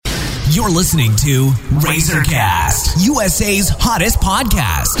You're listening to Razorcast, USA's hottest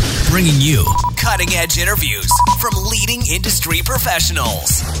podcast, bringing you cutting-edge interviews from leading industry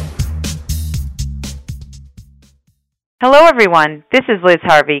professionals. Hello, everyone. This is Liz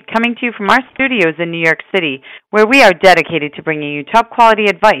Harvey, coming to you from our studios in New York City, where we are dedicated to bringing you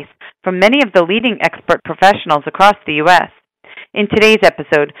top-quality advice from many of the leading expert professionals across the U.S. In today's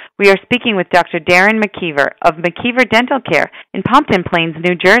episode, we are speaking with Dr. Darren McKeever of McKeever Dental Care in Pompton Plains,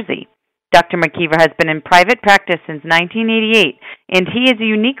 New Jersey. Dr. McKeever has been in private practice since 1988, and he is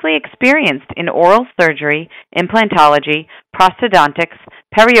uniquely experienced in oral surgery, implantology, prosthodontics,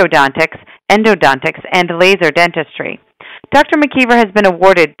 periodontics, endodontics, and laser dentistry. Dr. McKeever has been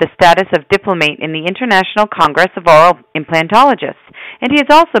awarded the status of diplomate in the International Congress of Oral Implantologists, and he has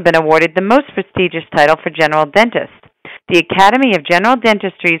also been awarded the most prestigious title for general dentist, the Academy of General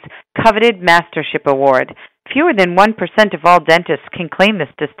Dentistry's coveted Mastership Award. Fewer than 1% of all dentists can claim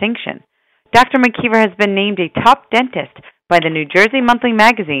this distinction. Dr. McKeever has been named a top dentist by the New Jersey Monthly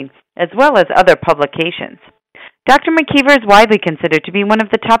Magazine, as well as other publications. Dr. McKeever is widely considered to be one of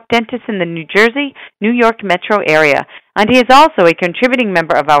the top dentists in the New Jersey, New York metro area, and he is also a contributing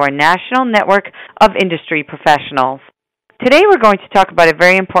member of our national network of industry professionals. Today we're going to talk about a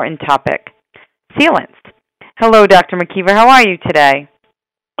very important topic, sealants. Hello, Dr. McKeever. How are you today?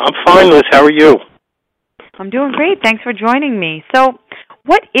 I'm fine, Liz. How are you? I'm doing great. Thanks for joining me. So,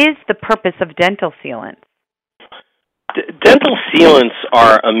 what is the purpose of dental sealants? Dental sealants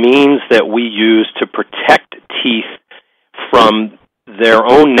are a means that we use to protect teeth from their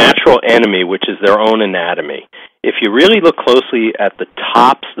own natural enemy, which is their own anatomy. If you really look closely at the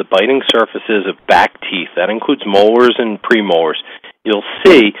tops, the biting surfaces of back teeth, that includes molars and premolars, you'll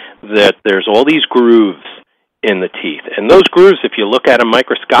see that there's all these grooves in the teeth. And those grooves, if you look at them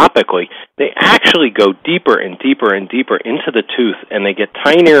microscopically, they actually go deeper and deeper and deeper into the tooth, and they get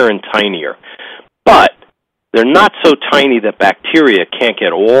tinier and tinier. But they're not so tiny that bacteria can't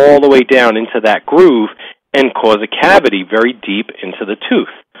get all the way down into that groove and cause a cavity very deep into the tooth.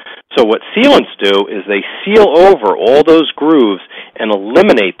 So what sealants do is they seal over all those grooves and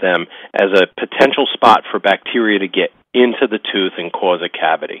eliminate them as a potential spot for bacteria to get into the tooth and cause a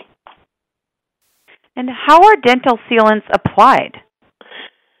cavity. And how are dental sealants applied?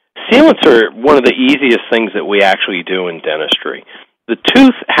 Sealants are one of the easiest things that we actually do in dentistry. The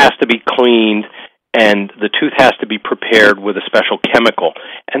tooth has to be cleaned, and the tooth has to be prepared with a special chemical.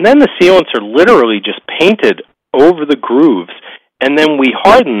 And then the sealants are literally just painted over the grooves, and then we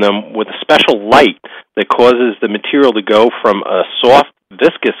harden them with a special light that causes the material to go from a soft,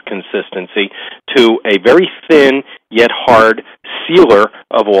 viscous consistency to a very thin yet hard sealer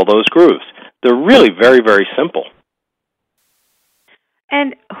of all those grooves. They're really very, very simple.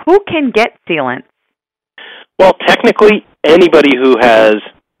 And who can get sealants? Well, technically, anybody who has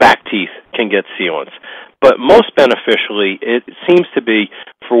back teeth can get sealants. But most beneficially, it seems to be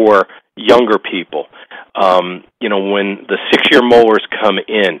for younger people. When the 6-year molars come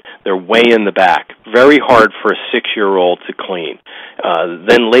in, they're way in the back. Very hard for a 6-year-old to clean.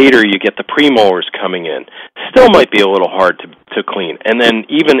 Then later you get the premolars coming in. Still might be a little hard to clean. And then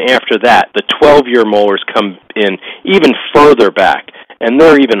even after that, the 12-year molars come in even further back. And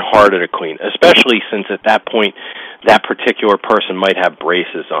they're even harder to clean, especially since at that point that particular person might have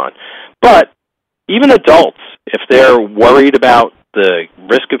braces on. But even adults, if they're worried about the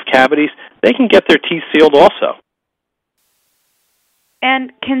risk of cavities, they can get their teeth sealed also.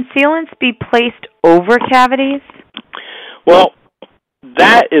 And can sealants be placed over cavities? Well,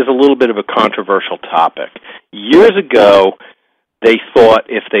 that is a little bit of a controversial topic. Years ago, they thought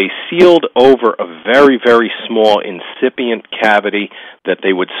if they sealed over a very, very small incipient cavity that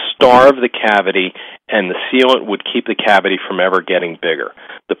they would starve the cavity and the sealant would keep the cavity from ever getting bigger.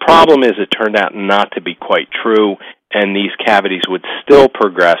 The problem is it turned out not to be quite true, and these cavities would still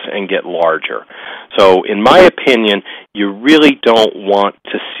progress and get larger. So in my opinion, you really don't want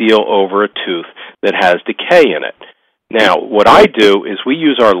to seal over a tooth that has decay in it. Now, what I do is we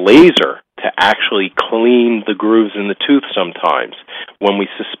use our laser to actually clean the grooves in the tooth sometimes when we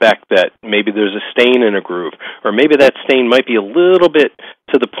suspect that maybe there's a stain in a groove, or maybe that stain might be a little bit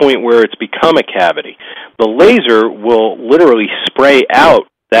to the point where it's become a cavity. The laser will literally spray out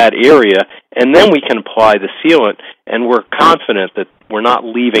that area, and then we can apply the sealant, and we're confident that we're not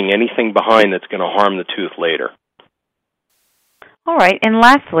leaving anything behind that's going to harm the tooth later. All right, and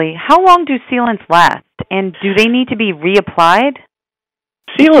lastly, how long do sealants last, and do they need to be reapplied?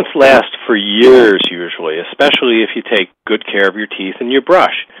 Sealants last for years usually, especially if you take good care of your teeth and you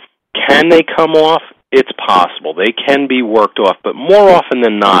brush. Can they come off? It's possible. They can be worked off, but more often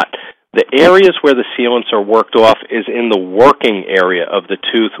than not, The areas where the sealants are worked off is in the working area of the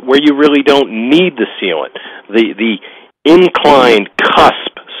tooth where you really don't need the sealant. The inclined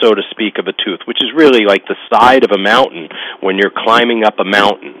cusp, so to speak, of a tooth, which is really like the side of a mountain when you're climbing up a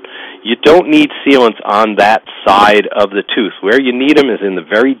mountain. You don't need sealants on that side of the tooth. Where you need them is in the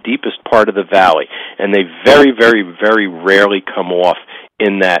very deepest part of the valley, and they very, very, very rarely come off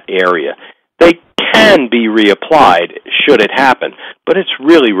in that area. They can be reapplied should it happen, but it's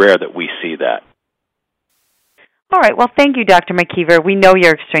really rare that we see that. All right. Well, thank you, Dr. McKeever. We know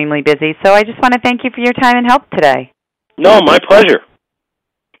you're extremely busy, so I just want to thank you for your time and help today. No, my pleasure.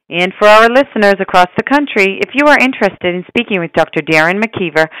 And for our listeners across the country, if you are interested in speaking with Dr. Darren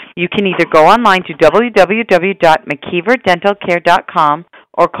McKeever, you can either go online to www.mckeeverdentalcare.com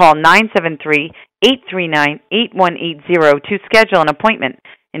or call 973-839-8180 to schedule an appointment.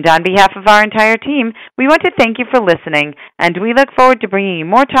 And on behalf of our entire team, we want to thank you for listening, and we look forward to bringing you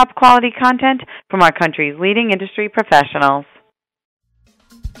more top-quality content from our country's leading industry professionals.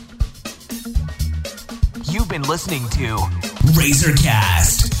 You've been listening to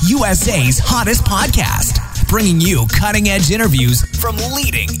RazorCast, USA's hottest podcast, bringing you cutting-edge interviews from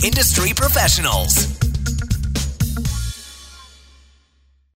leading industry professionals.